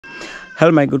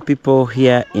Hello my good people,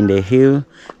 here in the hill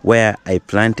where I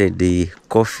planted the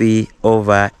coffee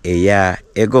over a year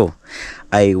ago.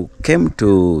 I came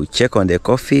to check on the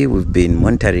coffee. We've been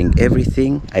monitoring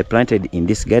everything. I planted in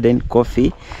this garden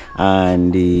coffee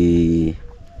and the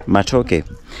matoke,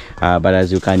 but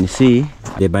as you can see,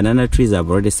 the banana trees have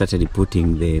already started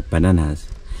putting the bananas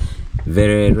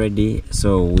very ready.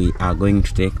 So we are going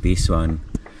to take this one,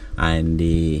 and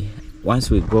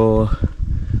once we go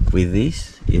with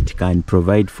this, it can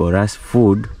provide for us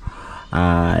food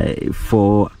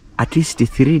for at least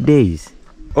 3 days.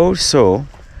 Also,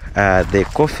 the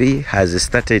coffee has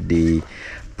started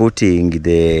putting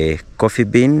the coffee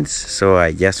beans, so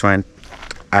I just want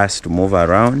us to move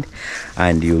around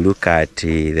and you look at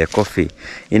the coffee.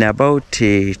 In about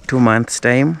 2 months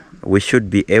time, we should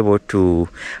be able to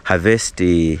harvest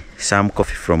some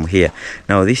coffee from here.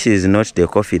 Now this is not the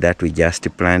coffee that we just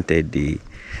planted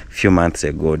few months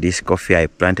ago. This coffee I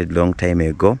planted long time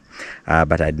ago,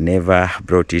 but I'd never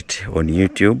brought it on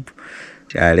YouTube.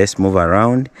 Let's move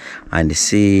around and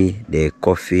see the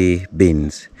coffee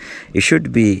beans. It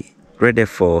should be ready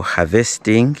for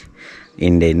harvesting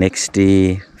in the next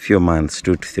few months,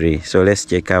 2 to 3. So let's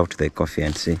check out the coffee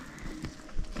and see.